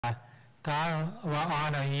God will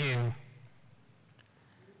honor you.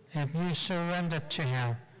 If you surrender to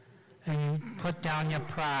Him and you put down your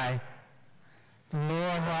pride, the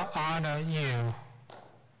Lord will honor you.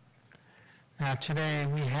 Now today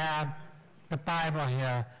we have the Bible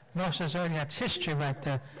here. Moses already has history right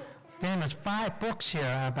there. Famous 5 books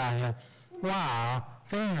here about him. Wow,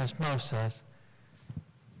 famous Moses.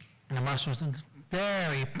 And Moses was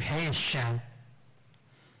very patient.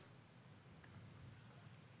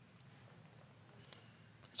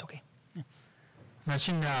 It's okay. Yeah. But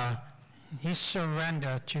you know, he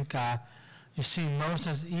surrendered to God. You see,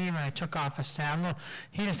 Moses, even when he took off his sandal,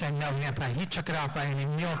 he didn't say, no, he took it off right and he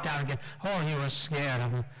kneeled down again. Oh, he was scared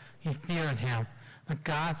of him. He feared him. But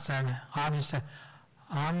God said, obviously,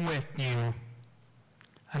 I'm with you.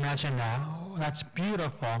 Imagine that. Oh, that's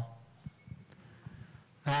beautiful.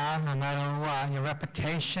 No matter what, your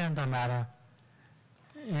reputation, no matter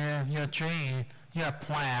your dream, your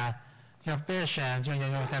plan, your visions, you're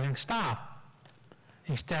having stop.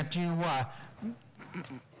 Instead, you what?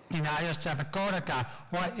 Deny yourself and go to God.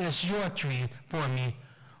 What is your dream for me?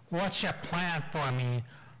 What's your plan for me?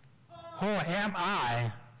 Who am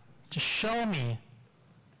I? Just show me.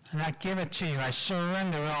 And I give it to you. I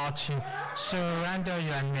surrender all to you. Surrender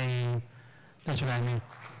your name. That's what I mean.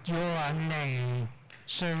 Your name.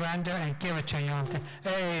 Surrender and give it to you.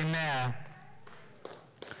 Amen.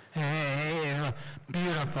 Hey,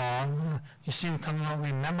 beautiful. You see him coming over.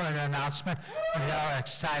 Remember the announcement? You're all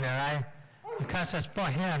excited, right? Because it's for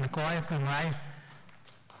him, glory for him, right?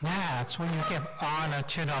 That's when you give honor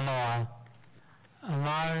to the Lord.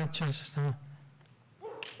 Honor to the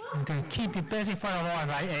He's going to keep you busy for the Lord,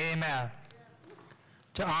 right? Amen.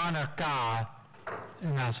 To honor God.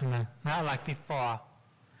 Announcement. Not like before.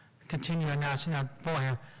 Continue announcing that for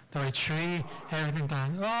him. The retreat, everything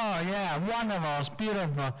done. Oh, yeah, wonderful. It's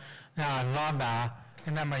beautiful. Now, I love that.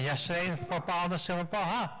 Remember yesterday, football, the Super Bowl,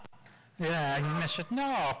 huh? Yeah, you missed it?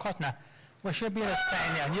 No, of course not. We should be the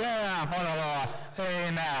stadium. Yeah, for the Lord.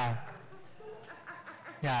 Amen.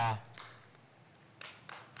 Yeah.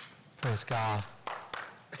 Praise God.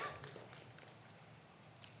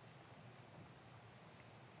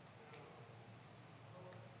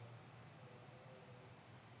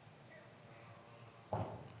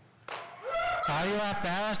 Are you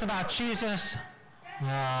embarrassed about Jesus?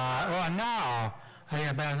 Well, no. Are you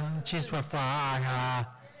embarrassed about Jesus before?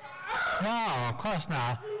 No, of course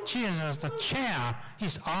not. Jesus is the champ.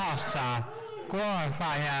 He's awesome.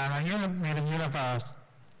 Glorify him in the universe.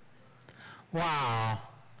 Wow.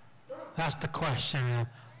 That's the question.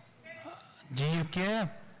 Do you give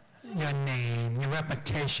your name, your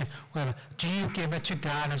reputation, whatever? Do you give it to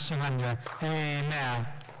God and surrender? Amen.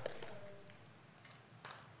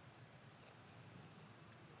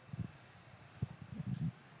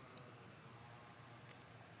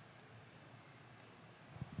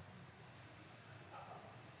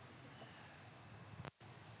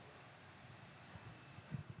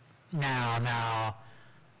 Now,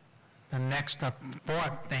 the next, the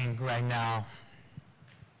fourth thing right now,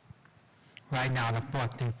 the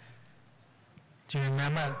fourth thing. Do you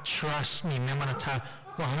remember? Trust me. Remember the time,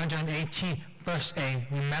 118, verse 8.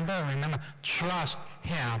 Remember, trust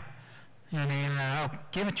him.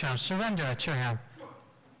 Give it to him, surrender it to him.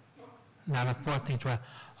 Now the fourth thing,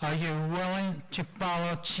 are you willing to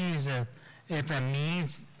follow Jesus if it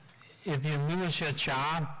means, if you lose your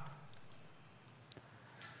job?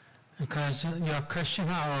 Because you're a Christian,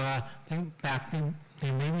 or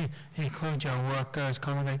they maybe include your workers,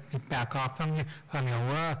 they back off from your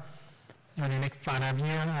work, and they make fun of you.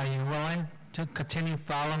 Are you willing to continue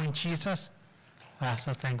following Jesus? That's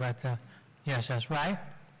the thing right there. Yes, that's right.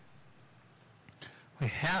 We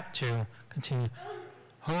have to continue.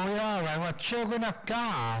 Who we are, right? We're children of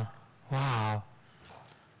God. Wow.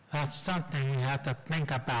 That's something we have to think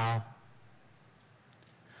about.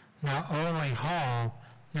 Not only home,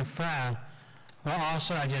 your friend, but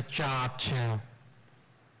also at your job too.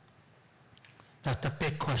 That's the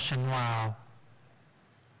big question. Wow.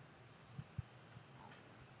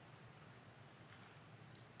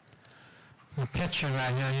 The picture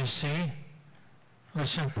right here, you see?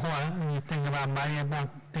 What's important when you think about money, about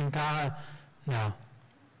think God? No.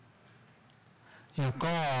 Your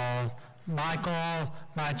goals, my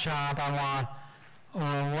job, I want,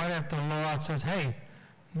 or what if the Lord says, hey,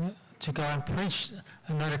 to go and preach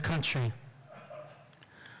another country?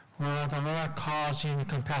 Or the Lord calls you to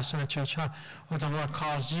become pastor of the church, or the Lord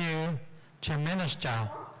calls you to minister,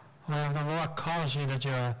 or the Lord calls you to do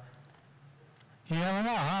it. You never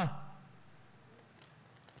know, huh?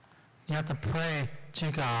 You have to pray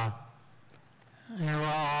to God. You will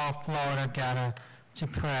all flow together to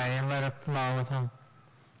pray and let it flow with Him.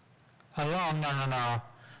 alone. No, no, no.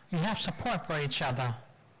 You have support for each other.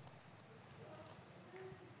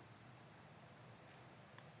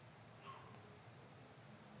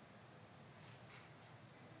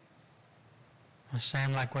 The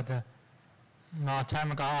same like with a long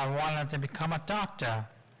time ago, I wanted to become a doctor.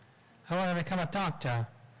 I wanted to become a doctor.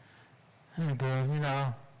 And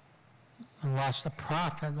I watched the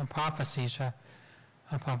prophecies.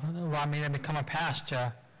 Want me to become a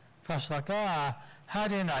pastor. First, like, how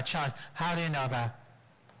do you know, Charles? How do you know that?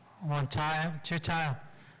 One time, two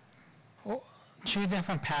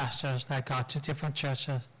different pastors that got to different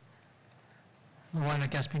churches. The one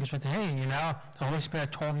that gets speaking said, hey, the Holy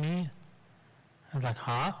Spirit told me. I was like,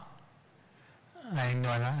 huh? I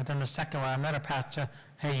ignored that. And then the second one, I met a pastor,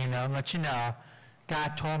 hey, let you know,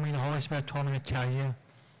 God told me, the Holy Spirit told me to tell you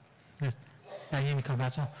that you become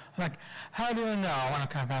pastor. I'm like, how do you know? When I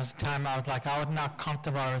became pastor, time I was like, I was not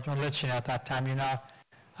comfortable with religion at that time,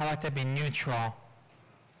 I like to be neutral.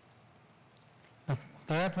 The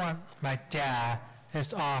third one, my dad,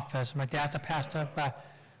 his office. My dad's a pastor, but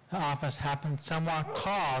the office happened. Someone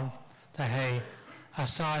called to, hey, I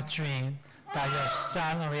saw a dream that your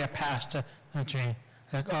son will be a pastor. A dream.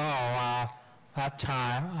 Like, oh, wow. That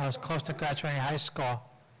time, I was close to graduating high school.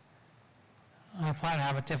 I plan to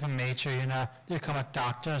have a different major, to become a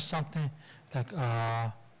doctor or something. Like,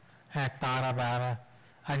 and I thought about it.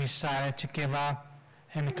 I decided to give up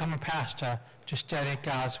and become a pastor to study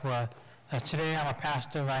God's Word. Today I'm a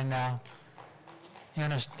pastor right now. You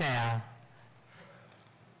understand?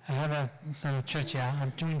 I have a church here.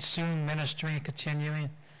 I'm doing soon ministry and continuing,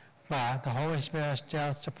 but the Holy Spirit is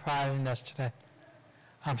still surprising us today.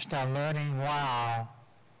 I'm still learning. Wow.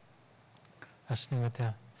 Listening with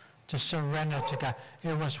them. To surrender to God.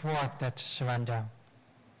 It was worth it to surrender.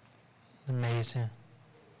 Amazing.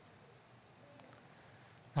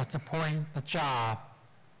 That's the point, the job.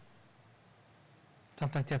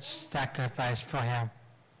 Something that's sacrificed for Him.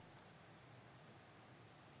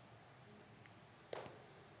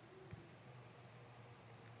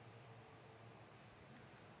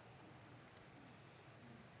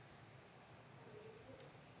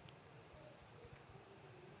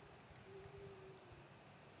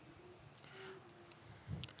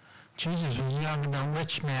 Jesus was younger than a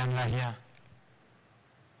rich man right here.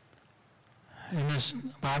 In this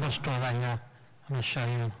Bible story right here, I'm going to show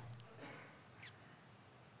you.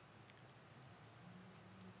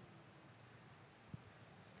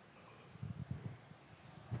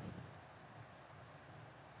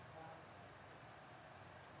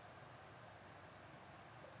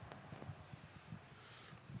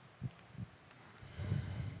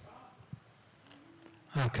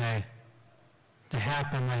 Okay. To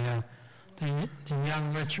happen right here. The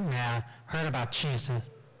young rich man heard about Jesus,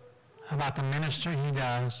 about the ministry he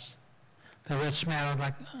does. The rich man was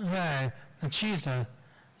like, hey, Jesus,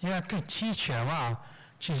 you're a good teacher. Wow.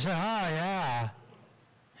 Jesus said, oh, yeah.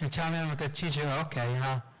 You tell me I'm a good teacher. Okay,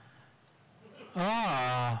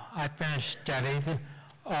 Oh, I finished studying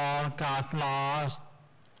all God's laws.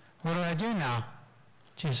 What do I do now?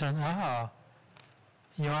 Jesus said, oh,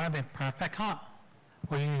 you want to be perfect, huh?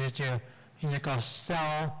 What you need to do? You need to go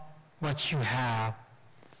sell what you have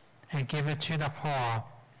and give it to the poor,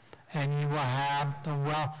 and you will have the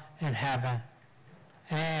wealth in heaven.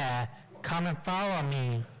 And come and follow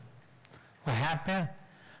me. What happened?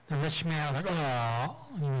 The rich man was like, oh,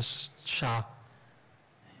 he was shocked.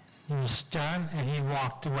 He was stunned, and he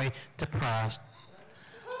walked away depressed.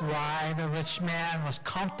 Why? The rich man was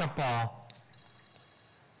comfortable.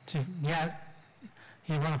 Yet,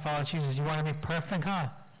 he wanted to follow Jesus. You want to be perfect, huh?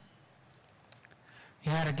 He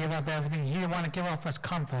had to give up everything. He didn't want to give up his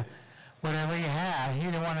comfort. Whatever he had, he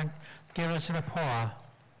didn't want to give it to the poor.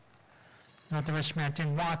 But the rich man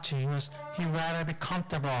didn't want to. He'd rather be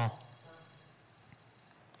comfortable.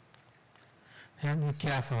 And be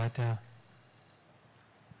careful right there.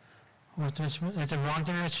 Is it wrong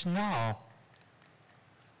to be rich? No.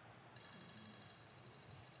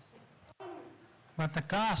 But the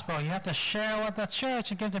gospel, you have to share with the church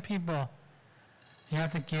and give to people. You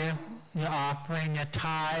have to give your offering, your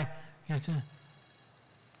tithe. You have to,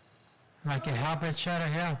 like you help each other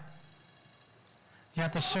here. You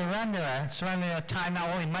have to surrender it. Surrender your time, not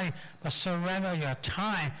only money, but surrender your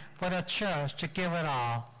time for the church to give it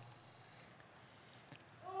all.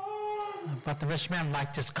 But the rich man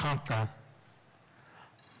liked his comfort.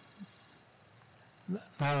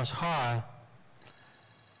 That was hard.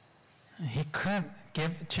 He couldn't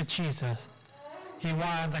give to Jesus. He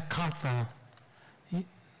wanted the comfort.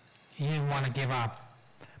 He didn't want to give up.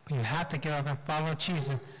 But you have to give up and follow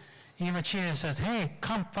Jesus. Even Jesus says, hey,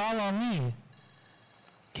 come follow me.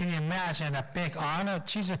 Can you imagine a big honor?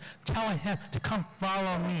 Jesus telling him to come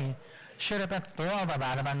follow me. Should have been thrilled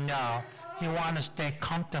about it, but no. He wanted to stay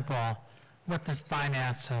comfortable with his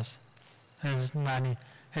finances, his money,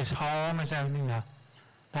 his home, his everything. No.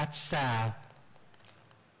 That's sad.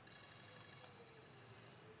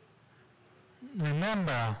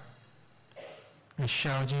 Remember, I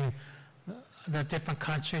showed you the different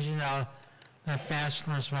countries, you know, the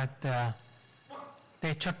bachelors right there.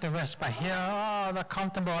 They took the risk, but here, oh, they're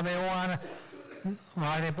comfortable. They want to,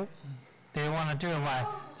 why they want to do it, why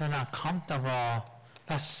they're not comfortable.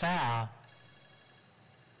 That's sad.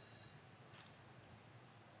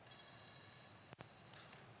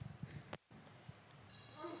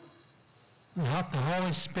 Help the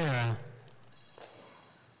Holy Spirit.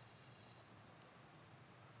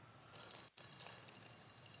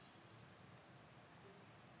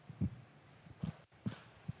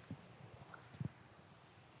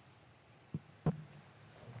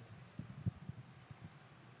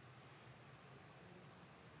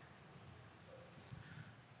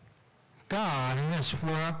 God in His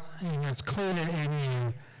work, it's included in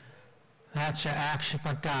you. That's your action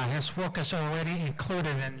for God. His work is already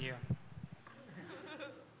included in you.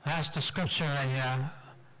 That's the scripture right here.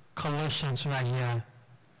 Colossians right here.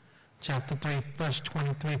 Chapter 3, verse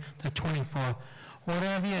 23 to 24.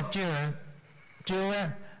 Whatever you do it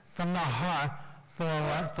from the heart for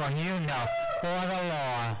you know, for the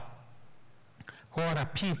Lord, for the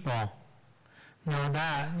people. Know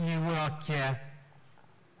that you will get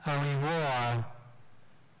a reward.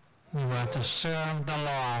 You will to serve the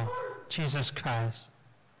Lord Jesus Christ.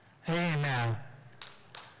 Amen.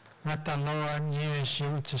 Let the Lord use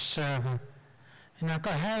you to serve Him. You know,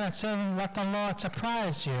 go ahead and serve Him. Let the Lord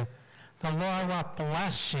surprise you. The Lord will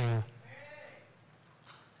bless you.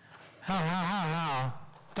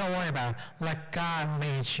 Don't worry about it. Let God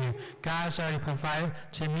lead you. God's already provided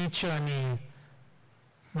to meet your need.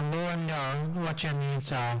 The Lord knows what your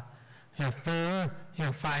needs are. Your food,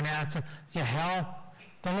 your finances, your health.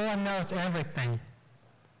 The Lord knows everything.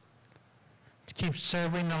 Keep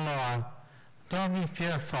serving the Lord. Don't be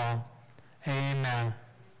fearful. Amen.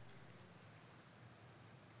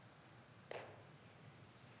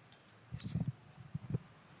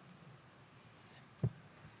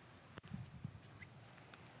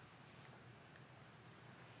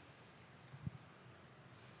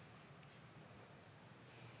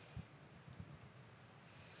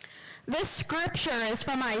 This scripture is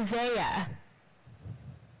from Isaiah,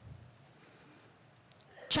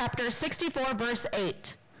 chapter 64, verse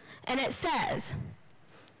 8. And it says,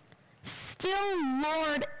 "Still,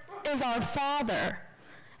 Lord is our Father,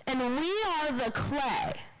 and we are the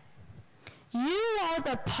clay. You are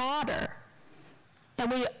the potter,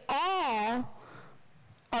 and we all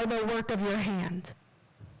are the work of your hand."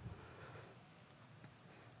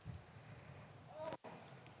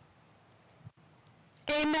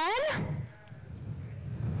 Amen?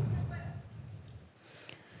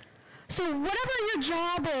 So whatever your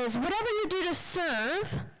job is, whatever you do to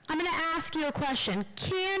serve, I'm going to ask you a question.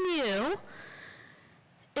 Can you,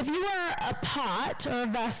 if you are a pot or a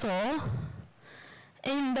vessel,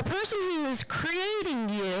 and the person who is creating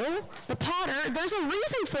you, the potter, there's a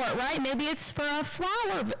reason for it, right? Maybe it's for a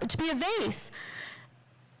flower, to be a vase.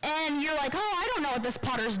 And you're like, oh, I don't know what this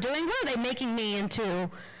potter's doing. What are they making me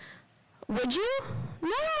into? Would you?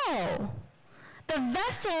 No. The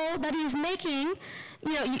vessel that he's making,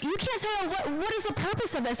 you know, you can't say, oh, what is the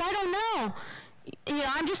purpose of this? I don't know. You know,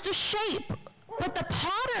 I'm just a shape. But the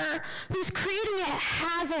potter who's creating it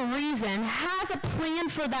has a reason, has a plan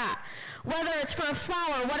for that. Whether it's for a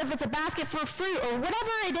flower, what if it's a basket for fruit, or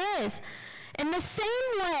whatever it is. In the same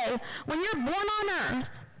way, when you're born on earth,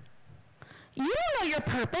 you don't know your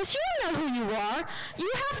purpose. You don't know who you are.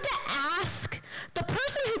 You have to ask the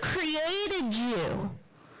person who created you.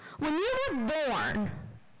 When you were born,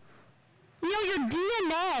 you know, your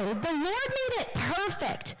DNA, the Lord made it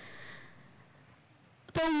perfect.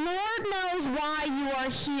 The Lord knows why you are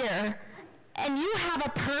here, and you have a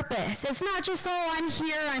purpose. It's not just, oh, I'm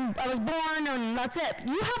here, I was born, and that's it.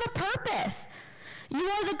 You have a purpose. You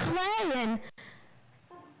are the clay,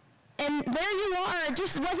 and there you are. It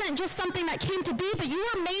just wasn't just something that came to be, but you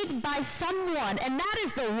were made by someone, and that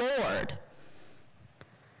is the Lord.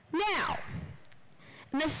 Now,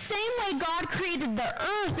 in the same way God created the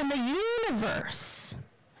earth and the universe,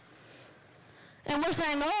 and we're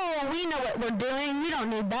saying, oh, we know what we're doing, we don't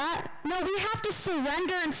need that. No, we have to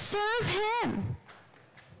surrender and serve Him.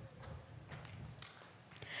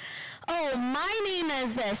 Oh, my name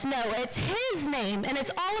is this. No, it's His name, and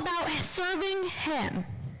it's all about serving Him.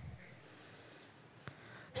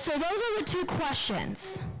 So those are the two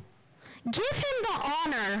questions. Give him the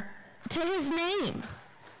honor to his name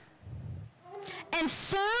and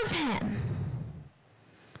serve him.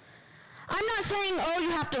 I'm not saying, oh,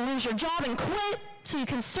 you have to lose your job and quit so you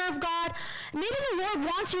can serve God. Maybe the Lord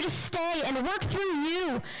wants you to stay and work through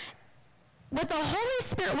you with the Holy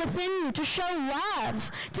Spirit within you to show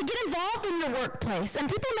love, to get involved in your workplace. And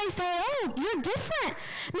people may say, oh, you're different.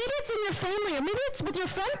 Maybe it's in your family, or maybe it's with your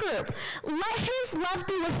friend group. Let his love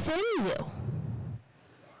be within you.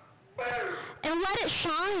 And let it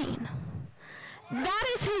shine. That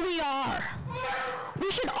is who we are.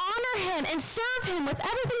 We should honor him and serve him with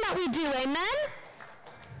everything that we do. Amen?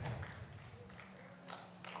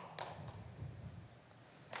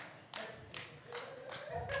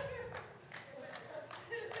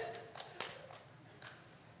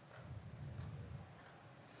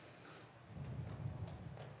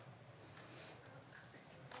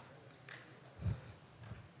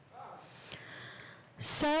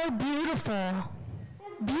 So beautiful,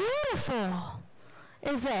 beautiful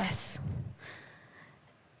is this.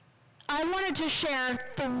 I wanted to share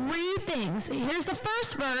 3 things. Here's the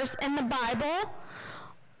first verse in the Bible,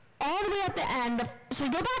 all the way at the end. So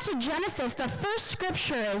you go back to Genesis, the first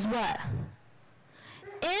scripture is what?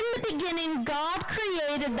 In the beginning, God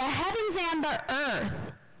created the heavens and the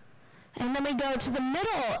earth. And then we go to the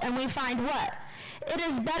middle and we find what? It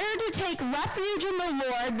is better to take refuge in the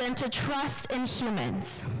Lord than to trust in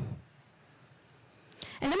humans.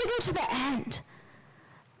 And then we go to the end.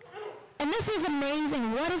 And this is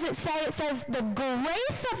amazing. What does it say? It says, the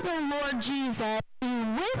grace of the Lord Jesus be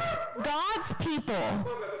with God's people.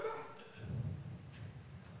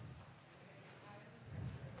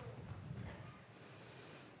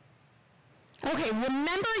 Okay,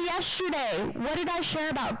 remember yesterday, what did I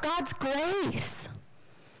share about God's grace?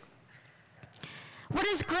 What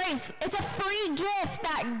is grace? It's a free gift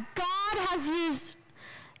that God has used.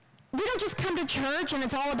 We don't just come to church and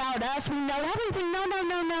it's all about us. We know everything. No, no,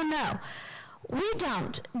 no, no, no. We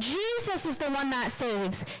don't. Jesus is the one that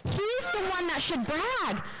saves. He's the one that should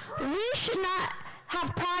brag. We should not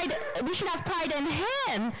have pride. We should have pride in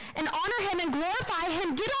him and honor him and glorify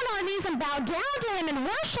him. Get on our knees and bow down to him and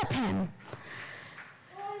worship him.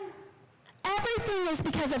 Everything is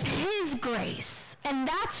because of his grace. And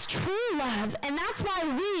that's true love. And that's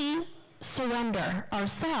why we surrender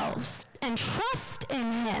ourselves and trust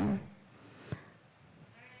in him.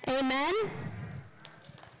 Amen?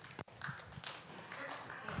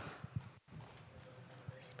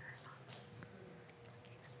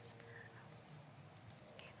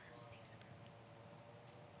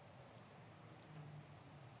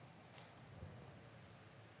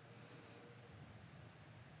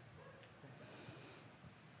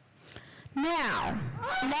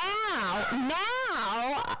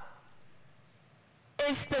 Now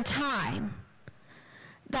is the time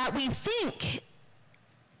that we think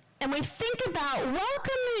about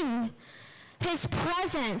welcoming his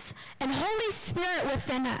presence and Holy Spirit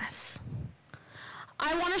within us.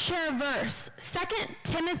 I want to share a verse, 2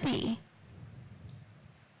 Timothy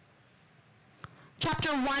chapter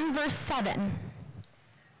 1, verse 7.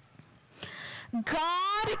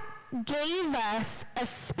 God gave us a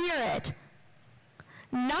spirit,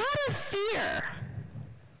 not of fear,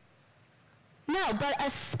 no, but a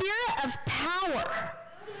spirit of power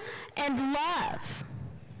and love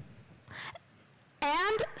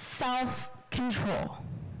and self-control.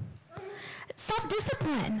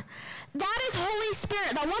 Self-discipline. That is Holy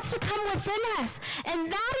Spirit that wants to come within us.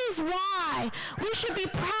 And that is why we should be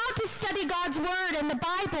proud to study God's Word and the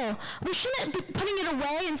Bible. We shouldn't be putting it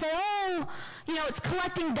away and say, oh, you know, it's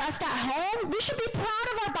collecting dust at home. We should be proud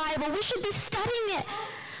of our Bible. We should be studying it.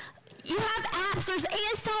 You have apps. There's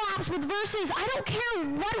ASL apps with verses. I don't care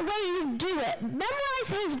what way you do it. Memorize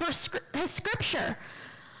his scripture.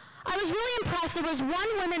 I was really impressed. There was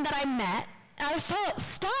one woman that I met. I was so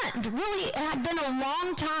stunned. Really, it had been a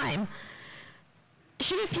long time.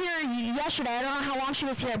 She was here yesterday. I don't know how long she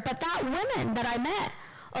was here. But that woman that I met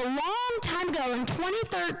a long time ago in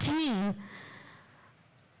 2013,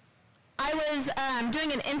 I was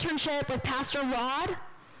doing an internship with Pastor Rod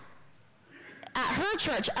at her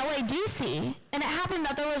church, LADC, and it happened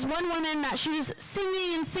that there was one woman that she was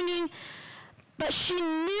singing, but she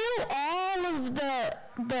knew all of the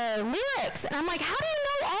lyrics. And I'm like, how do you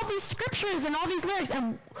know all these scriptures and all these lyrics?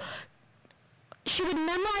 And she would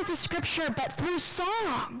memorize the scripture, but through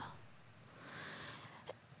song.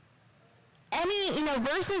 Any,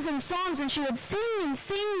 verses and songs, and she would sing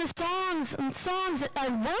the songs and songs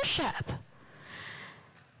of worship.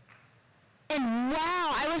 And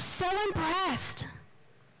wow, I was so impressed.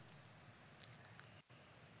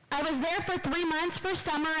 I was there for 3 months for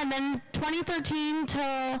summer, and then 2013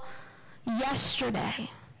 till, yesterday.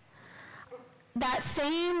 That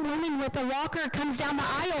same woman with the walker comes down the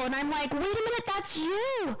aisle, and I'm like, wait a minute, that's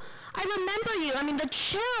you. I remember you. I mean, the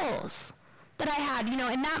chills that I had,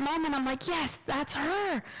 in that moment, I'm like, yes, that's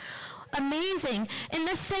her. Amazing. In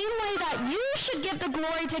the same way that you should give the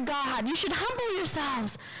glory to God, you should humble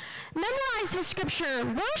yourselves, memorize his scripture,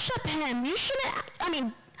 worship him. You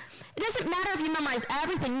shouldn't, it doesn't matter if you memorize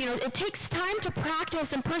everything. It takes time to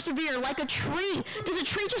practice and persevere like a tree. Does a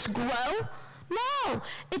tree just grow? No.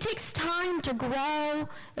 It takes time to grow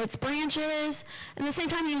its branches. And at the same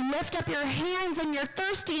time, you lift up your hands and you're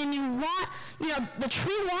thirsty and you want, the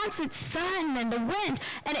tree wants its sun and the wind,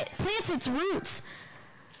 and it plants its roots.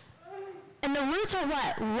 And the roots are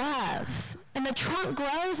what? Love. And the trunk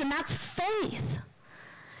grows, and that's faith.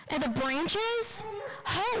 And the branches?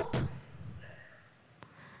 Hope.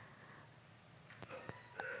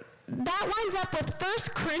 That lines up with 1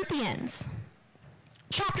 Corinthians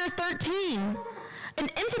chapter 13, an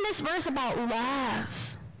infamous verse about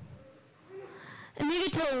love. And you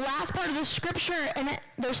get to the last part of the scripture, and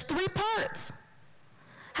there's 3 parts.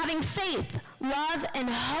 Having faith, love, and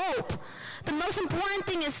hope. The most important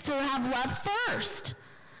thing is to have love first.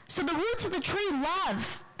 So the roots of the tree,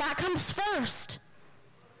 love, that comes first.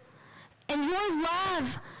 And your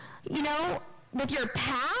love, with your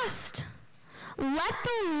past, let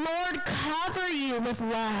the Lord cover you with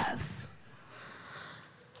love.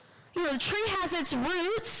 The tree has its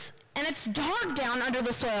roots, and it's dark down under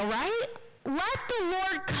the soil, right? Let the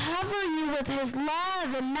Lord cover you with his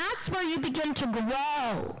love, and that's where you begin to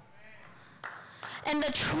grow. And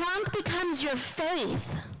the trunk becomes your faith.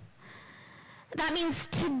 That means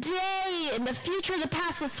today, in the future, the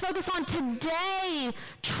past, let's focus on today.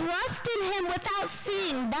 Trust in him without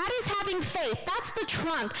seeing. That is having faith. That's the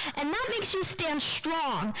trunk. And that makes you stand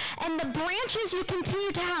strong. And the branches, you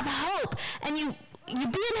continue to have hope. And you be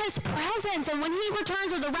in his presence, and when he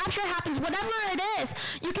returns or the rapture happens, whatever it is,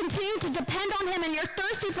 you continue to depend on him, and you're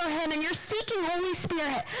thirsty for him, and you're seeking Holy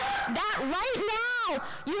Spirit. That right now,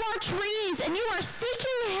 you are trees, and you are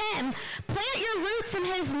seeking him. Plant your roots in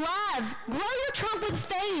his love. Grow your trunk with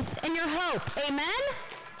faith and your hope. Amen?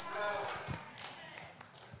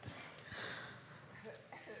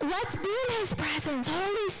 Let's be in his presence,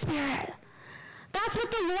 Holy Spirit. That's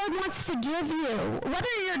what the Lord wants to give you. Whether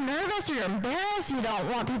you're nervous or you're embarrassed, you don't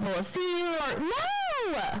want people to see you, or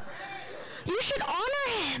no! You should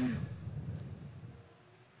honor him.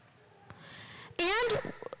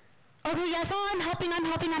 And, okay, yes, I'm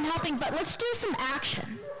helping, but let's do some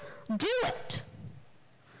action. Do it.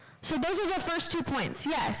 So those are the first 2 points,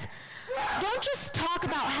 yes. Don't just talk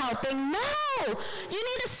about helping. No! You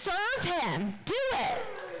need to serve him. Do it.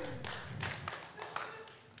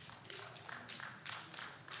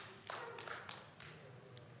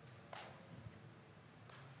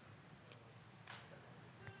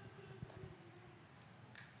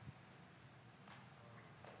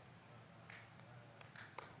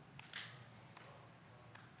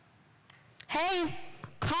 Hey,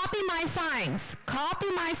 copy my signs,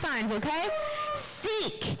 okay?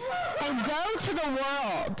 Seek and go to the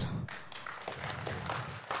world.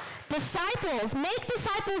 Disciples, make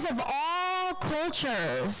disciples of all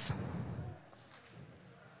cultures.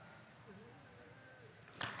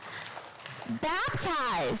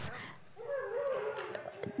 Baptize.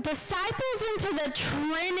 Disciples into the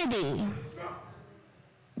Trinity.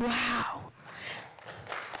 Wow.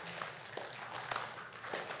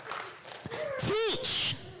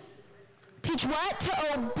 Teach. Teach what?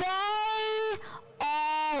 To obey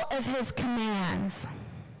all of his commands.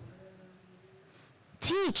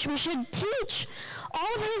 Teach. We should teach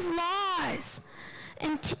all of his laws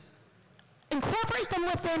and incorporate them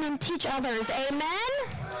within and teach others.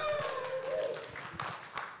 Amen?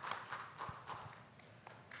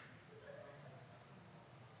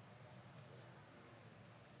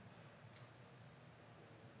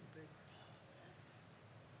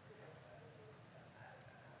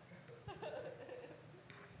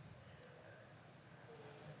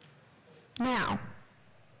 Now,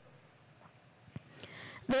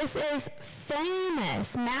 this is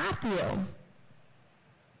famous Matthew,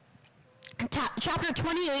 chapter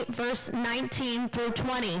 28, verse 19 through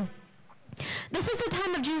 20. This is the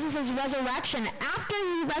time of Jesus' resurrection. After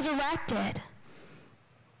he resurrected,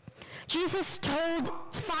 Jesus told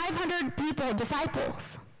 500 people,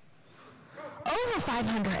 disciples, over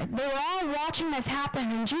 500. They were all watching this happen,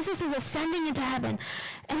 and Jesus is ascending into heaven.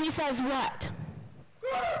 And he says what?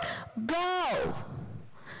 Go,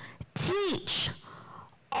 teach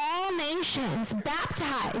all nations,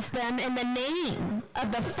 baptize them in the name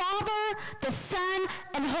of the Father, the Son,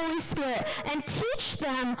 and Holy Spirit, and teach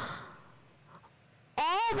them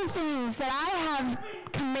all all the things that I have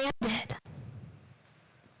commanded,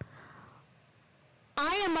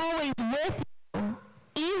 I am always with you,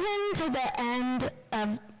 even to the end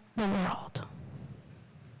of the world.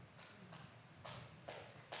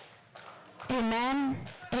 Amen.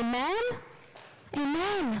 Amen.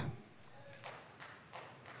 Amen.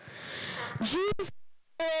 Jesus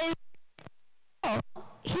is real.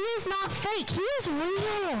 He is not fake. He is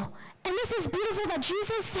real. And this is beautiful that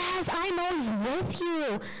Jesus says, I'm always with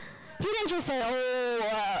you. He didn't just say,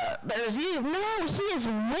 there's you. No, he is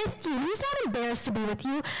with you. He's not embarrassed to be with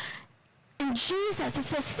you. And Jesus, it's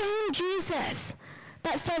the same Jesus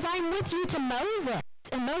that says, I'm with you to Moses.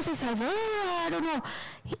 And Moses says, I don't know.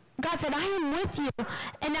 God said, I am with you.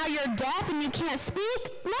 And now you're deaf and you can't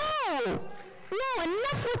speak? No,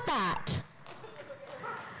 enough with that.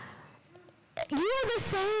 You are the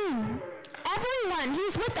same. Everyone,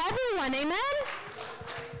 he's with everyone, amen?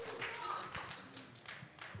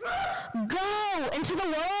 Go into the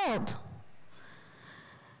world.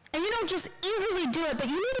 And you don't just eagerly do it, but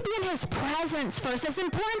you need to be in his presence first. It's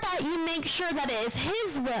important that you make sure that it is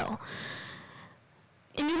his will.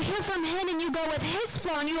 And you hear from him and you go with his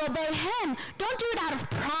flow and you obey him. Don't do it out of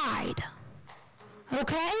pride.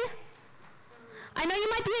 Okay? I know you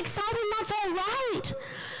might be excited and that's all right.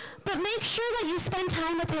 But make sure that you spend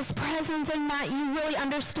time with his presence and that you really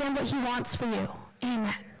understand what he wants for you.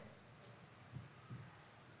 Amen.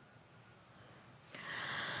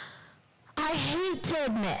 I hate to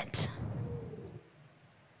admit,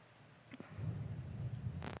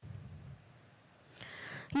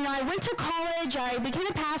 I went to college, I became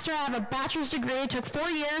a pastor, I have a bachelor's degree, it took 4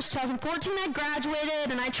 years, 2014 I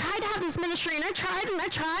graduated, and I tried to have this ministry, and I tried, and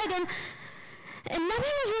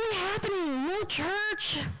nothing was really happening, no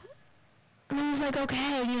church. And I was like,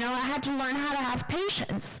 okay, I had to learn how to have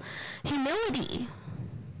patience, humility.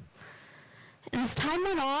 And as time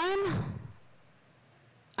went on,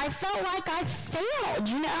 I felt like I failed,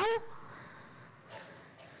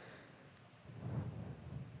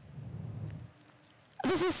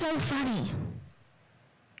 This is so funny.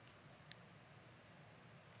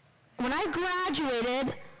 When I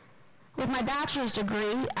graduated with my bachelor's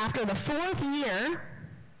degree after the 4th year,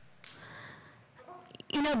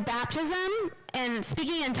 baptism and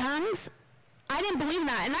speaking in tongues, I didn't believe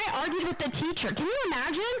that. And I argued with the teacher. Can you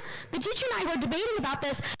imagine? The teacher and I were debating about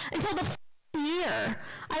this until the 4th year.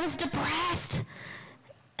 I was depressed.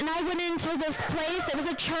 And I went into this place. It was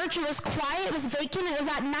a church. It was quiet. It was vacant. It was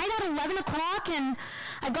at night at 11 o'clock. And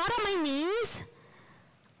I got on my knees.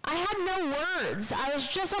 I had no words. I was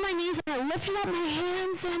just on my knees. And I lifted up my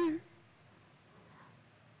hands and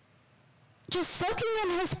just soaking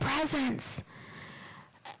in his presence.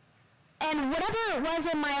 And whatever it was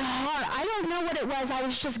in my heart, I don't know what it was. I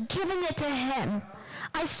was just giving it to him.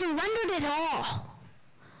 I surrendered it all.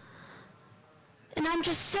 And I'm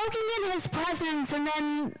just soaking in his presence, and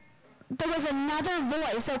then there was another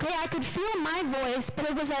voice, okay? I could feel my voice, but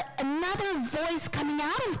it was another voice coming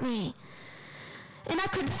out of me. And I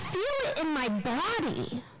could feel it in my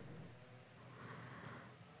body.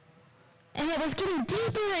 And it was getting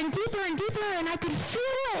deeper and deeper and deeper, and I could feel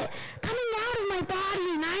it coming out of my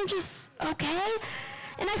body, and I'm just, okay?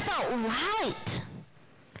 And I felt light.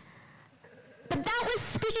 But that was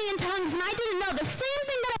speaking in tongues, and I didn't know. The same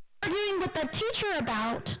thing that I was arguing with the teacher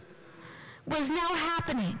about was now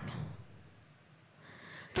happening.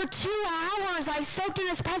 For 2 hours, I soaked in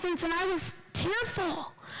his presence, and I was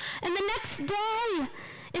tearful. And the next day,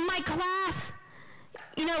 in my class,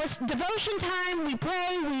 it's devotion time, we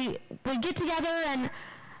pray, we get together, and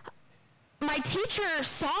my teacher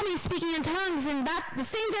saw me speaking in tongues, and that the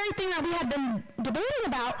same very thing that we had been debating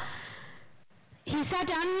about, he sat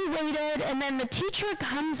down and he waited, and then the teacher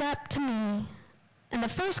comes up to me, and the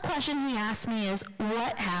first question he asked me is,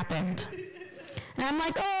 what happened? And I'm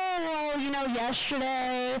like,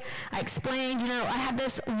 yesterday, I explained, I had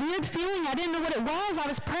this weird feeling, I didn't know what it was, I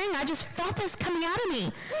was praying, I just felt this coming out of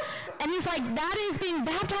me. And he's like, that is being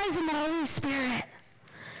baptized in the Holy Spirit.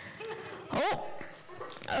 Oh,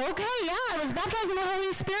 okay, yeah, I was baptized in the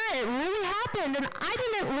Holy Spirit. It really happened, and I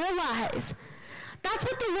didn't realize. That's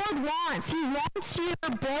what the Lord wants. He wants your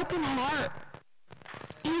broken heart.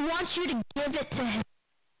 He wants you to give it to him.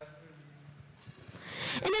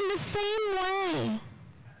 And in the same way,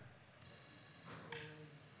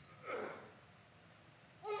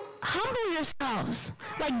 humble yourselves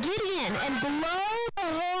like Gideon and blow the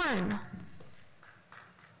horn.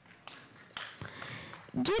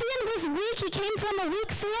 Gideon was weak. He came from a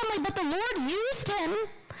weak family, but the Lord used him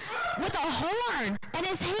with a horn in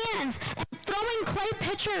his hands and throwing clay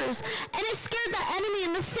pitchers, and it scared the enemy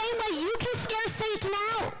in the same way you can scare Satan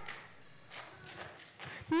out.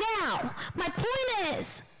 Now, my point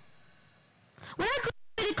is, when I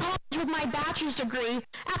graduated college with my bachelor's degree,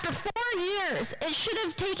 after 4 years, it should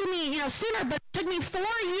have taken me, sooner, but it took me 4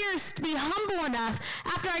 years to be humble enough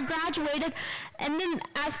after I graduated. And then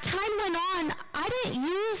as time went on, I didn't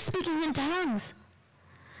use speaking in tongues.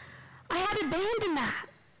 I had abandoned that.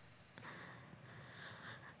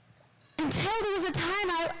 Until there was a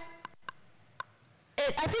time,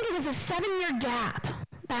 I think it was a 7-year gap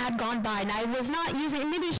that had gone by, and I was not using it,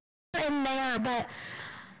 maybe here and there, but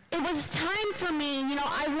it was time for me,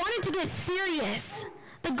 I wanted to get serious.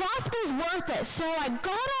 The gospel's worth it, so I got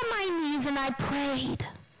on my knees and I prayed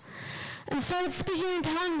and started speaking in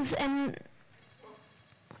tongues, and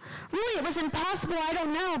really it was impossible, I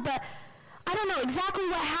don't know, but I don't know exactly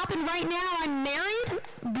what happened. Right now I'm married,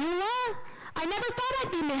 Beulah. I never thought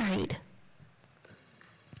I'd be married.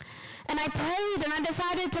 And I prayed, and I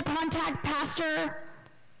decided to contact Pastor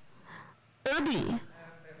Irby.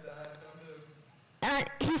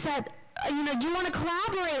 He said, do you want to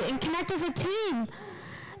collaborate and connect as a team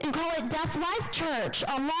and call it Deaf Life Church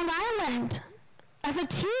on Long Island as a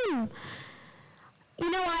team?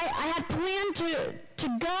 I had planned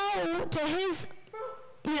to go to his,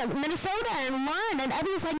 Minnesota and learn, and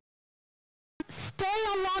Eddie's like, stay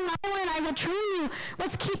on Long Island, I will train you.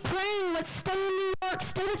 Let's keep praying. Let's stay in New York.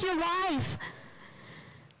 Stay with your wife.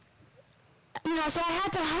 So I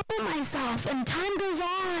had to humble myself, and time goes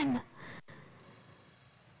on.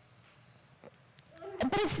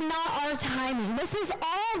 But it's not our timing. This is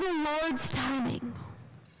all the Lord's timing.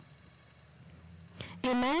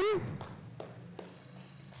 Amen?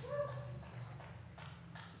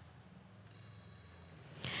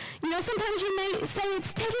 Sometimes you may say,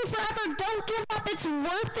 it's taking forever. Don't give up. It's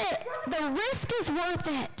worth it. The risk is worth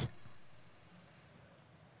it.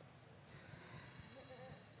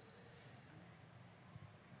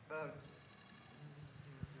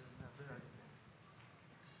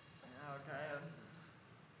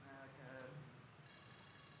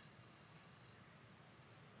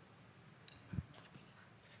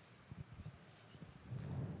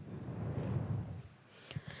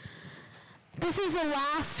 This is the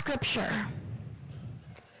last scripture,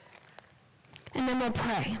 and then we'll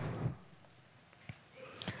pray.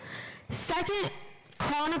 2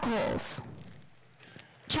 Chronicles,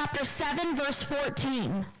 chapter 7, verse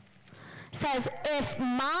 14, says, if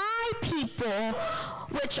my people,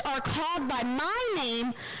 which are called by my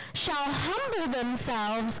name, shall humble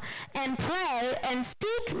themselves and pray and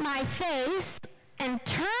seek my face and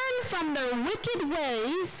turn from their wicked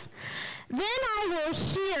ways, then I will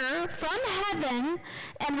hear from heaven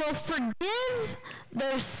and will forgive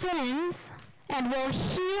their sins and will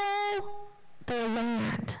heal their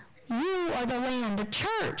land. You are the land. The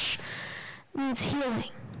church needs healing.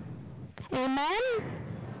 Amen?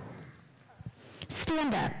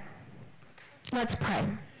 Stand up. Let's pray.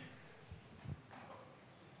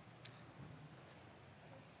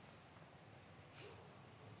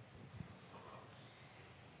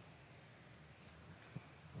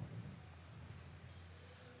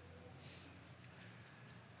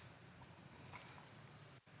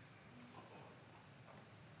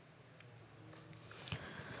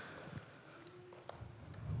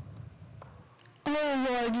 Oh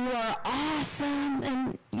Lord, you are awesome,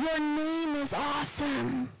 and your name is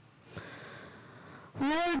awesome.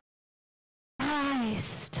 Lord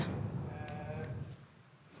Christ,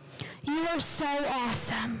 you are so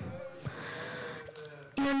awesome.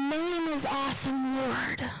 Your name is awesome,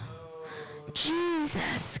 Lord.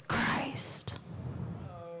 Jesus Christ.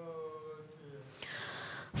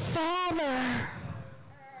 Father,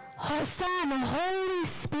 Son, Holy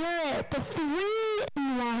Spirit, the three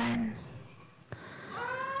in one.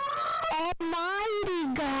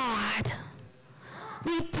 Almighty God,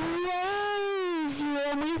 we praise you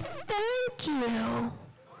and we thank you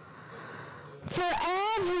for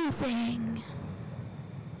everything,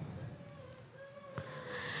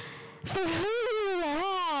 for who you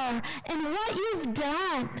are and what you've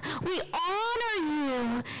done. We honor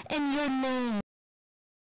you in your name.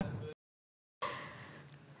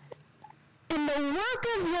 In the work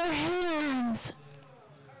of your hands,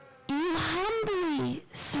 you humbly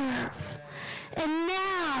serve. And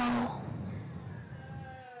now,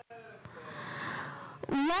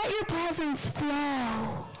 let your presence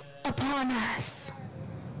flow upon us.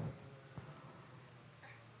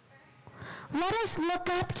 Let us look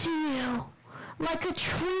up to you like a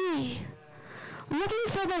tree, looking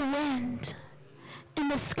for the wind in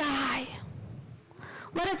the sky.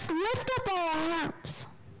 Let us lift up our arms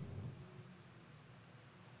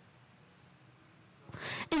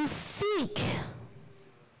and seek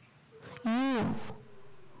you.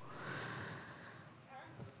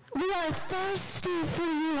 We are thirsty for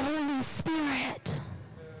you, Holy Spirit.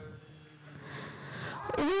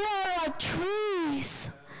 We are like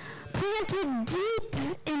trees planted deep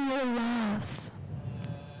in your love.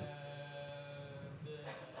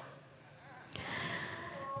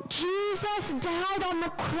 Jesus died on the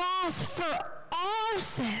cross for our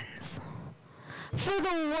sins, for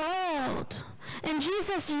the world. And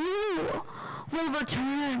Jesus, you will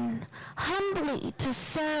return humbly to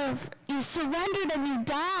serve. You surrendered and you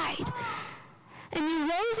died, and you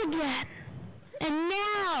rose again. And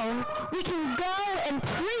now we can go and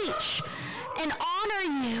preach and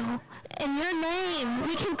honor you in your name.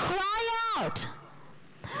 We can cry out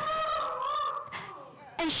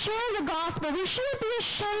and share the gospel. We shouldn't be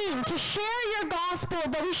ashamed to share your gospel,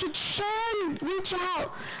 but we should share and reach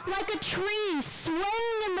out like a tree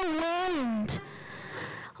swaying in the wind.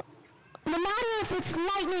 No matter if it's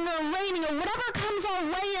lightning or raining or whatever comes our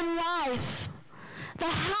way in life, the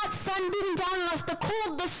hot sun beating down on us, the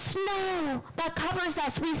cold, the snow that covers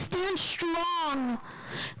us, we stand strong.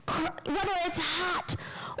 Whether it's hot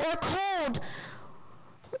or cold,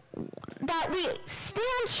 that we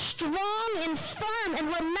stand strong and firm and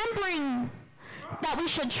remembering that we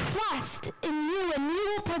should trust in you and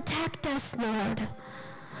you will protect us, Lord.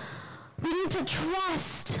 We need to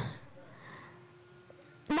trust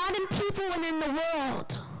not in people and in the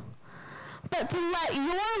world, but to let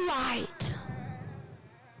your light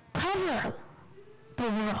cover the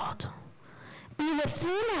world, be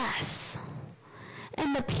within us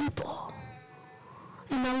and the people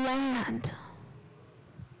and the land.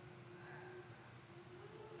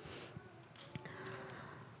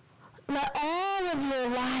 Let all of your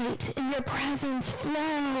light and your presence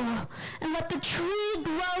flow, and let the tree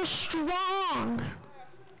grow strong.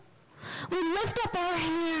 We lift up our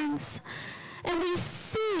hands and we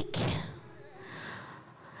seek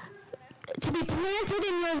to be planted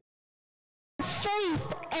in your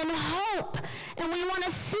faith and hope, and we want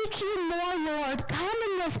to seek you more, Lord. Come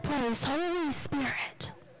in this place, Holy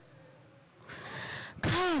Spirit.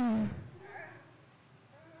 Come.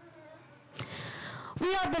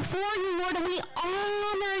 We are before you, Lord, and we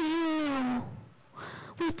honor you.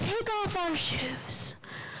 We take off our shoes.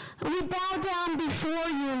 We bow down before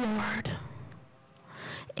you, Lord,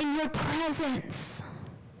 in your presence.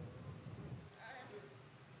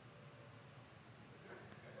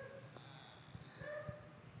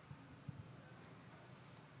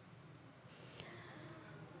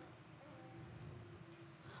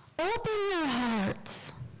 Open your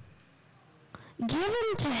hearts. Give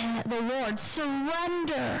them to the Lord.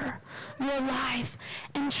 Surrender your life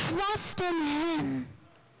and trust in him.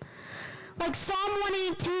 Like Psalm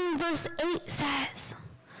 118 verse 8 says,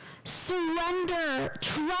 surrender,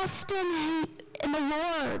 trust in the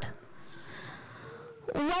Lord.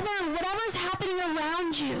 Whatever's happening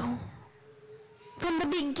around you, from the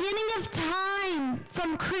beginning of time,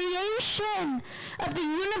 from creation of the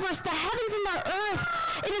universe, the heavens and the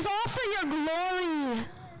earth, it is all for your glory.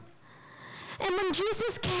 And when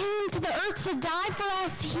Jesus came to the earth to die for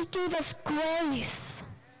us, he gave us grace.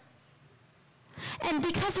 And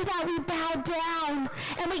because of that, we bow down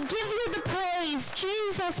and we give you the praise.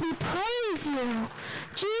 Jesus, we praise you.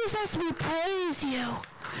 Jesus, we praise you.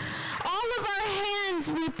 All of our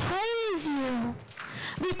hands, we praise you.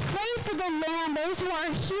 We pray for the land, those who are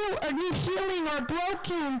or need healing or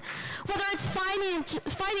broken, whether it's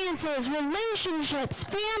finances, relationships,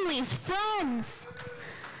 families, friends.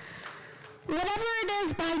 Whatever it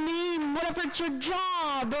is by name, whatever it's your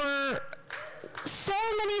job or so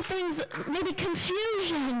many things, maybe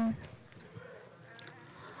confusion.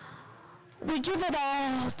 We give it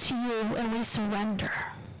all to you and we surrender.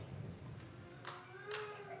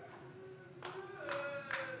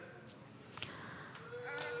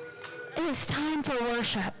 It is time for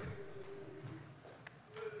worship.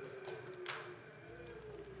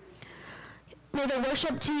 May the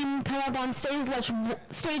worship team come up on stage.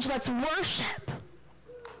 Let's worship.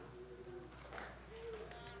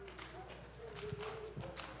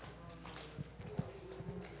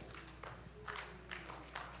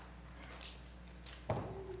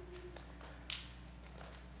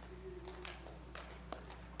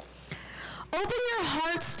 Open your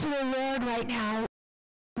hearts to the Lord right now.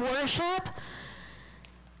 Worship.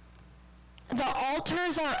 The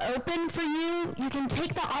altars are open for you. You can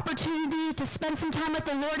take the opportunity to spend some time with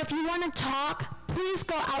the Lord. If you want to talk, please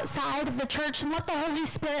go outside of the church and let the Holy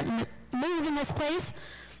Spirit move in this place.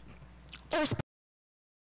 Or the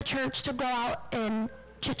church to go out and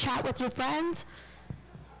chit-chat with your friends.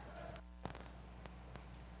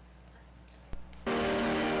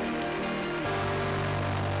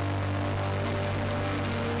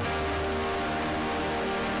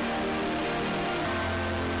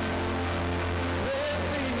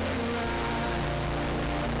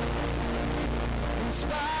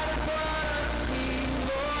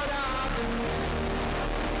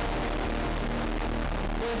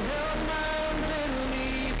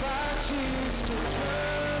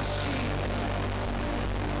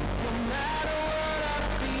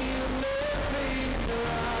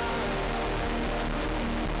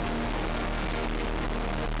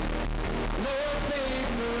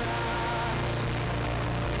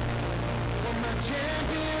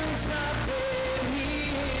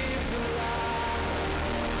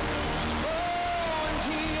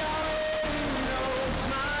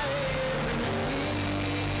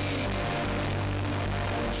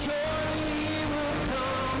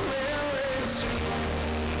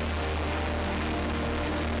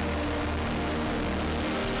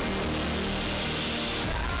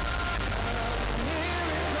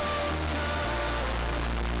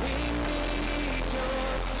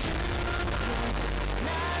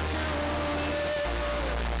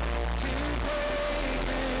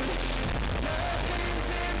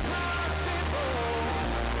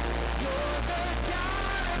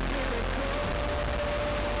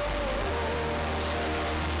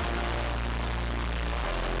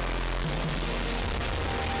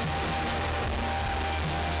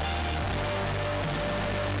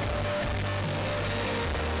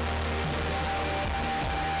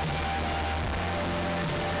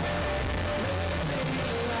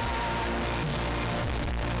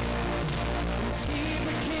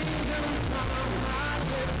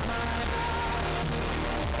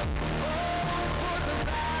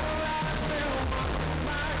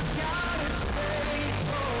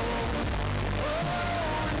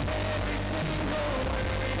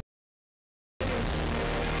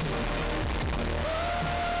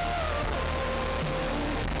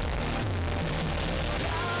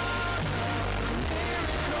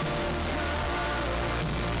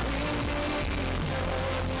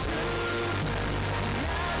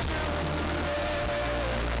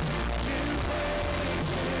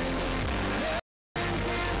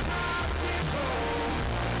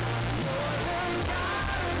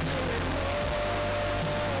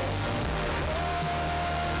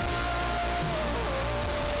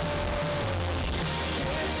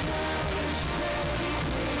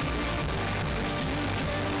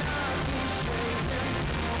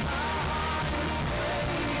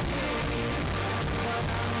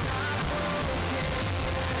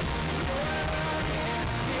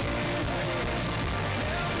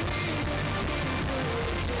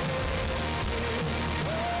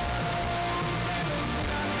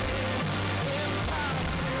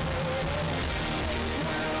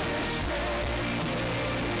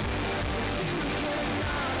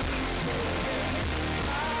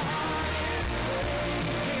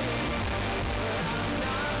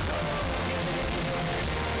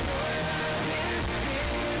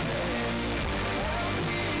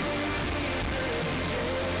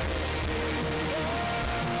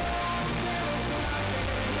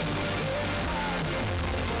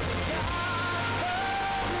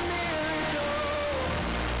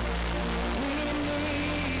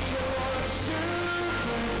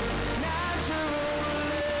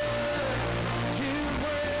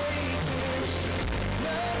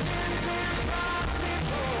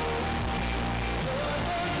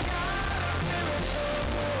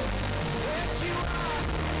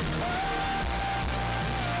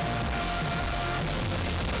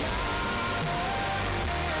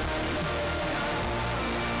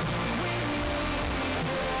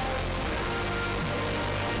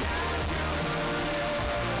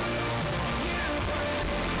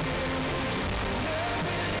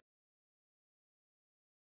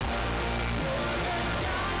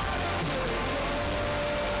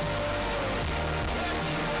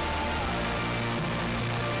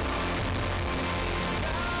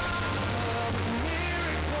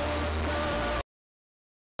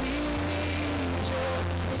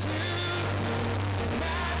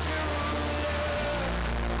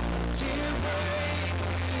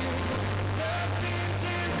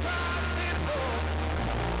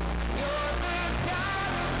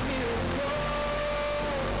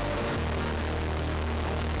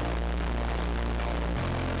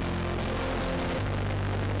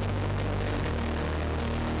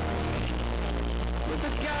 We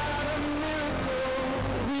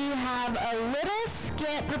have a little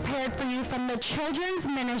skit prepared for you from the children's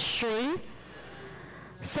ministry.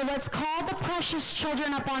 So let's call the precious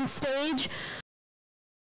children up on stage.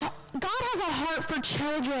 God has a heart for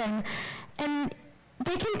children, and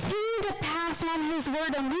they continue to pass on his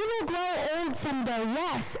word, and we will grow old someday.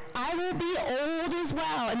 Yes, I will be old as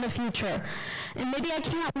well in the future. And maybe I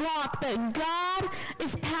can't walk, but God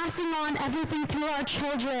is passing on everything through our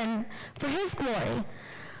children for his glory.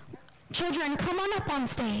 Children, come on up on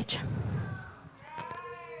stage.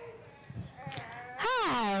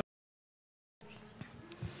 Hi.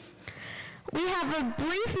 We have a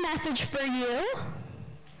brief message for you.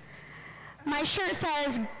 My shirt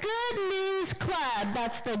says Good News Club.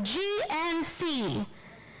 That's the GNC.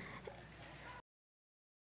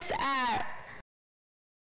 It's at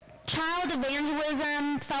Child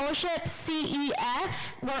Evangelism Fellowship, CEF.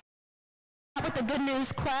 We're with the Good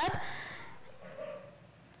News Club.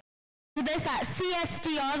 This at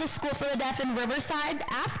CSDR, the School for the Deaf in Riverside.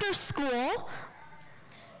 After school,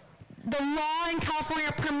 the law in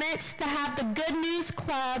California permits to have the Good News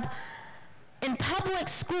Club in public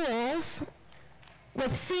schools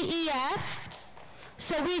with CEF.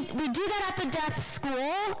 So we do that at the deaf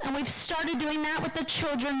school, and we've started doing that with the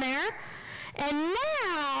children there. And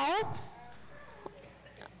now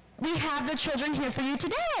we have the children here for you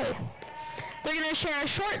today. They're going to share a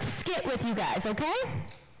short skit with you guys, okay?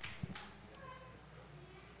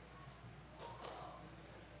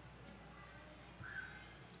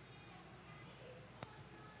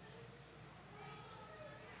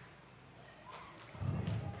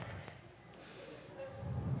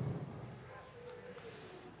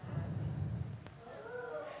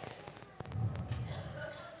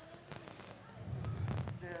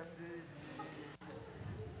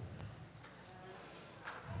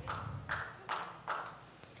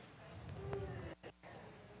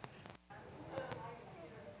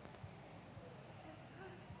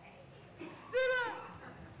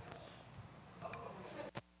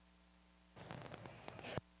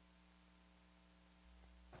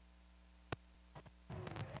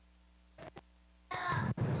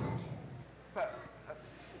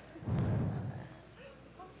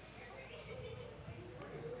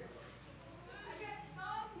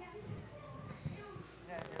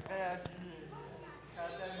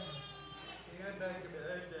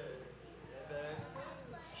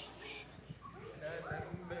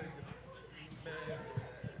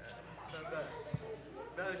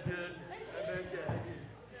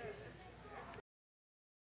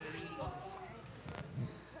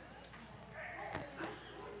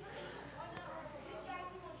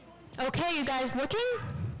 Okay, you guys looking?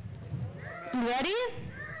 You ready?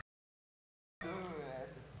 Do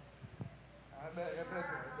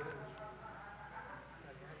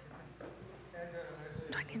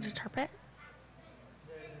I need to interpret?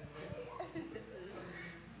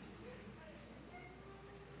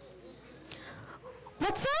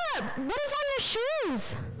 What's up? What is on your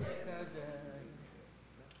shoes?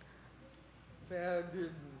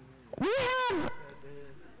 We have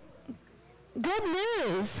good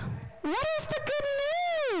news. What is the good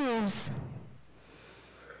news?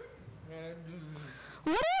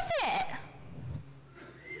 What is it?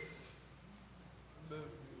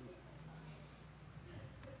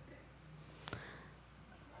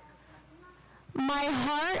 My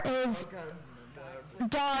heart is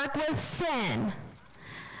dark with sin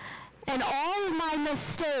and all of my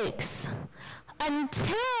mistakes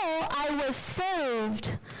until I was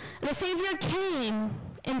saved. The Savior came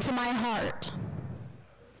into my heart.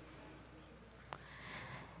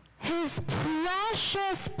 His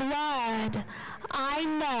precious blood, I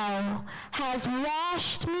know, has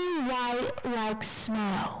washed me white like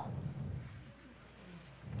snow.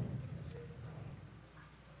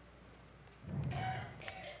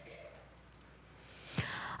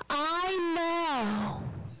 I know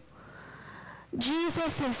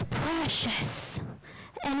Jesus is precious,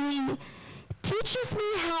 and he teaches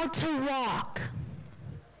me how to walk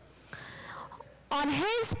on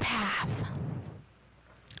his path.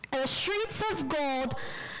 The streets of gold,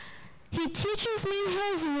 he teaches me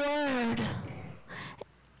his word.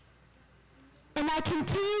 And I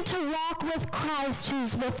continue to walk with Christ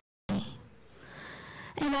who's with me.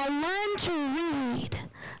 And I learn to read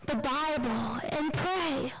the Bible and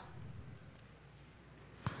pray.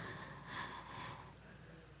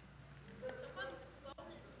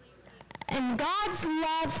 And God's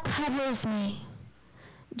love covers me.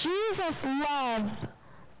 Jesus' love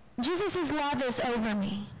is over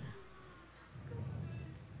me.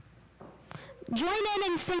 Join in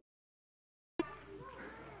and sing.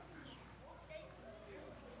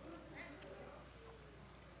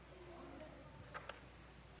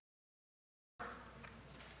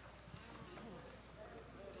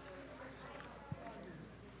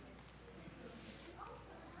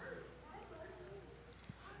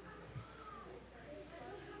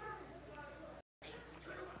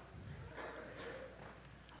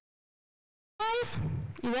 guys,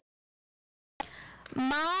 you ready?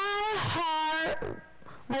 My heart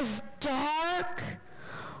was dark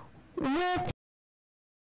with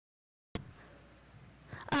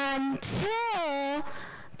until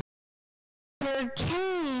the Lord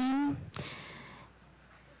came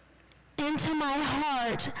into my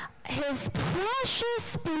heart. His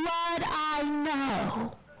precious blood, I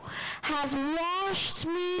know, has washed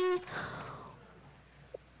me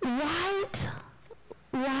white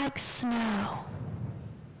like snow.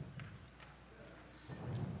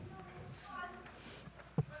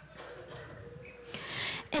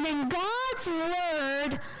 And in God's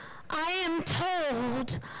word, I am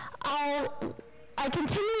told I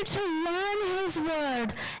continue to learn his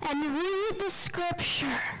word and read the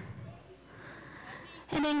scripture.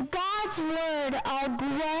 And in God's word, I'll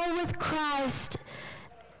grow with Christ.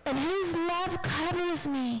 And his love covers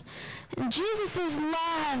me. And Jesus'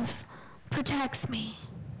 love protects me.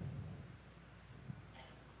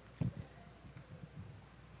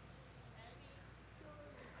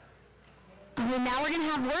 Okay, now we're going to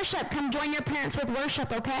have worship. Come join your parents with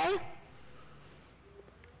worship, okay? We'll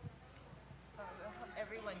have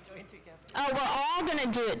everyone join together. Oh, we're all going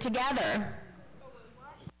to do it together.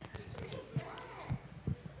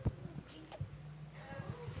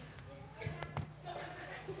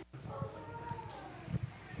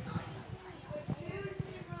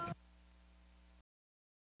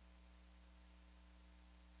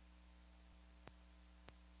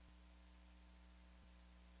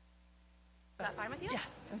 Is that fine with you? Yeah.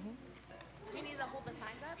 Do you need to hold the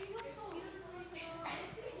signs up?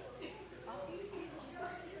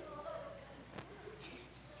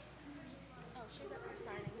 Oh, she's up there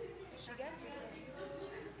signing. Is she good?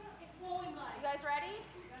 You guys ready?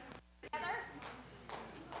 Together?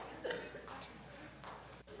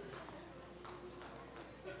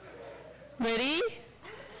 Ready?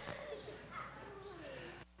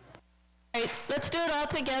 All right, let's do it all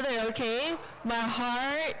together, okay? My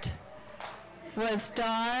heart was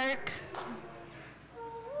dark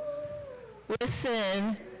with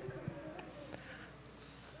sin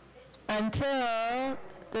until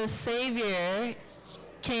the Savior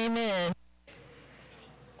came in.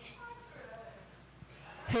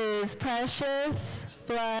 His precious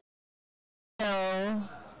blood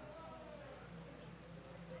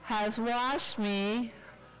has washed me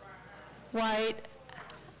white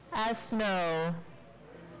as snow.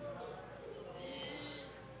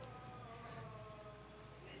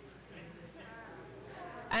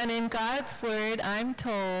 And in God's word, I'm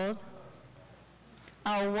told,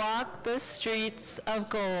 I'll walk the streets of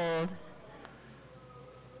gold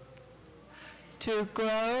to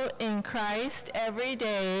grow in Christ every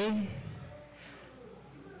day.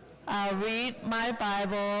 I'll read my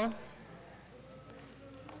Bible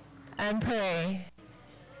and pray.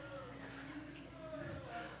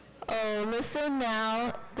 Oh, listen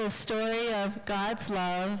now, the story of God's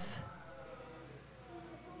love.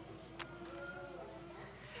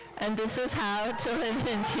 And this is how to live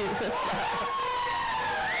in Jesus' love.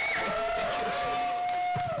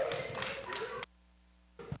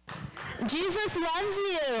 Jesus loves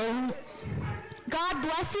you. God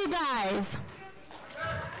bless you guys.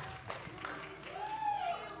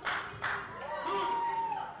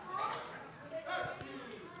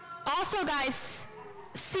 Also, guys,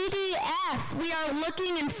 CDF, we are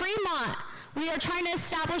looking in Fremont. We are trying to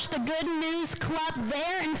establish the Good News Club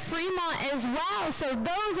there in Fremont as well. So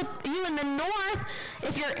those of you in the north,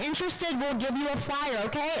 if you're interested, we'll give you a flyer,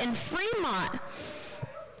 okay? In Fremont.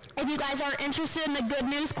 If you guys are interested in the Good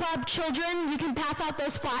News Club, children, you can pass out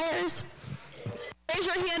those flyers. Raise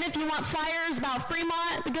your hand if you want flyers about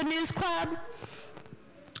Fremont, the Good News Club.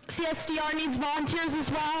 CSDR needs volunteers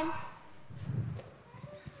as well.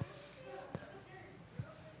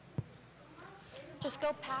 Just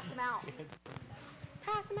go pass them out.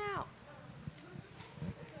 Pass them out.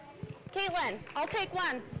 Caitlin, I'll take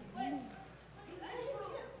one.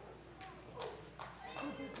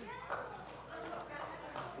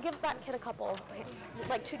 Give that kid a couple.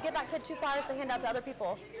 Like, give that kid 2 flyers to hand out to other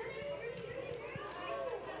people.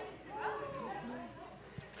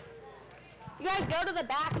 You guys go to the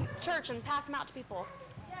back church and pass them out to people.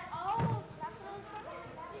 Oh.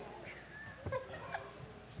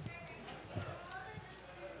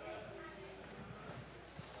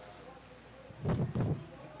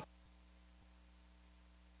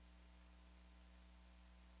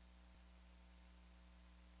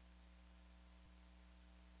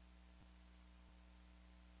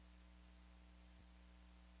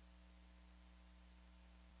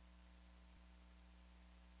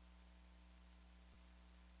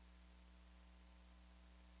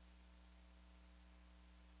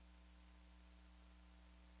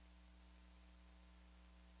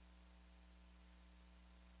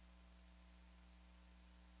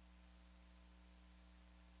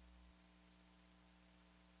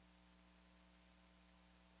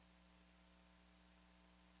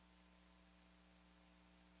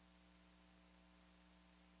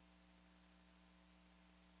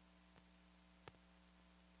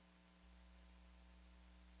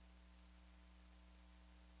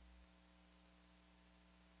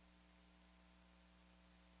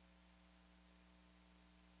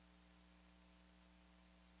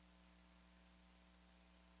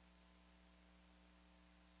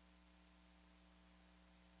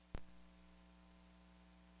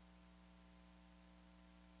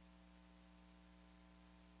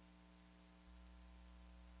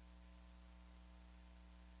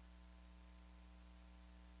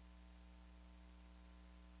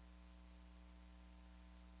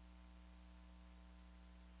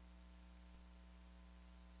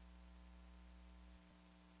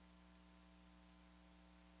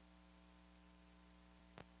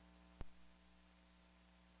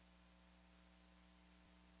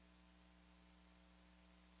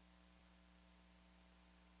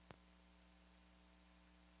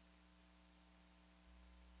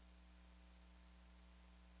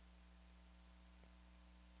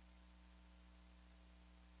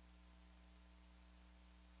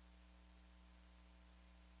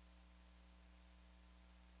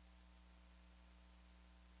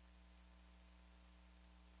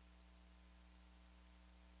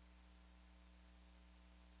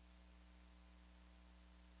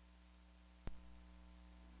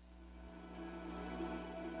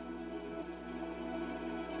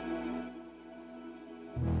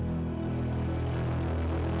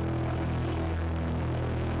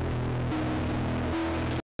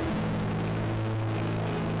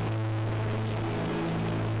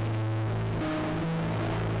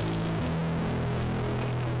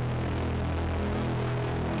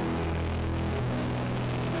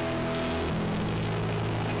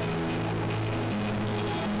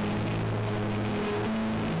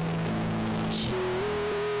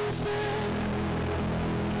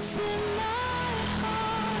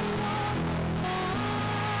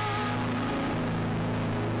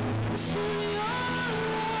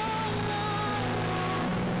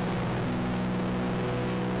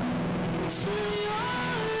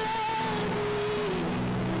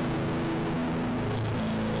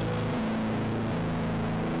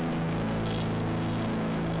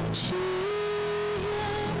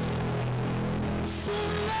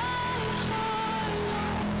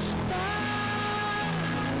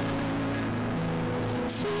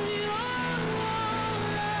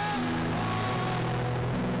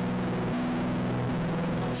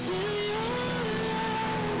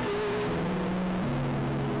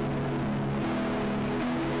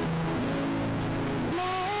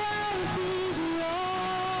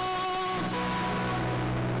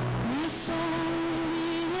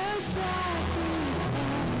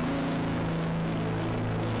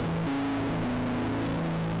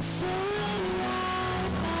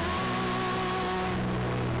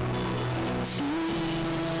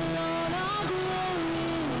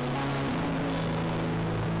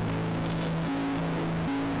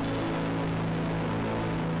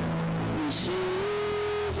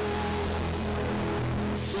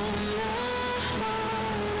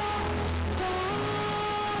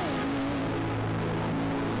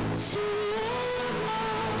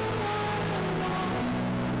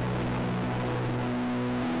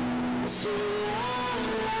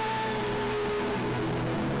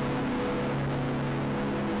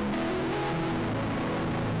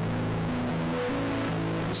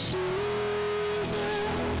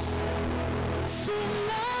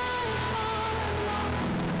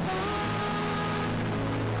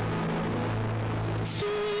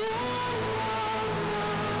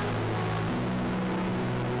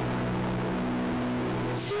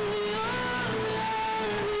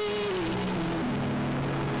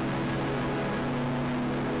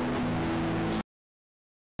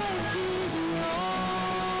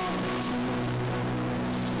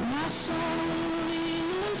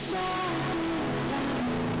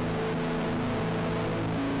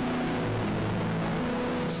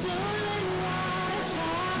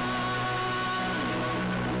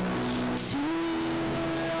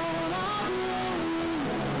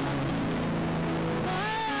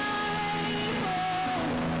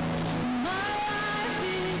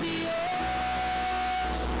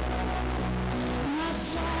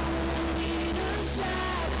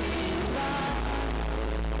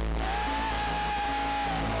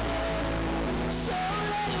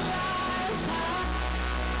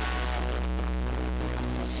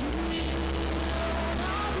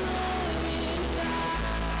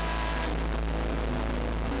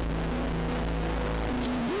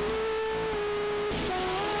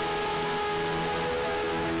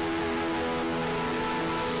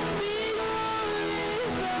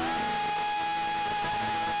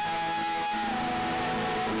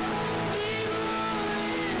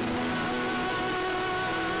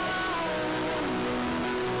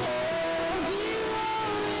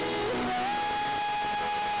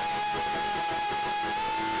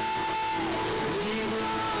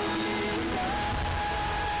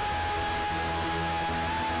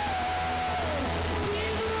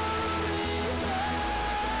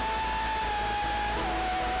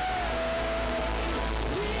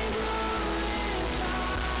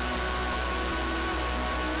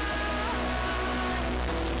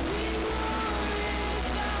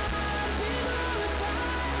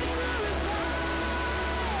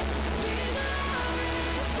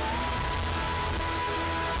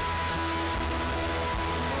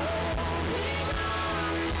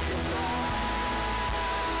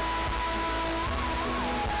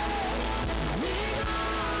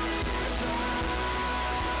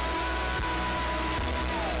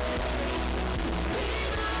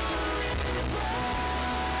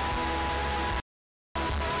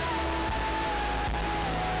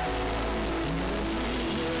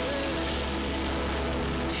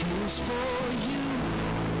 for you.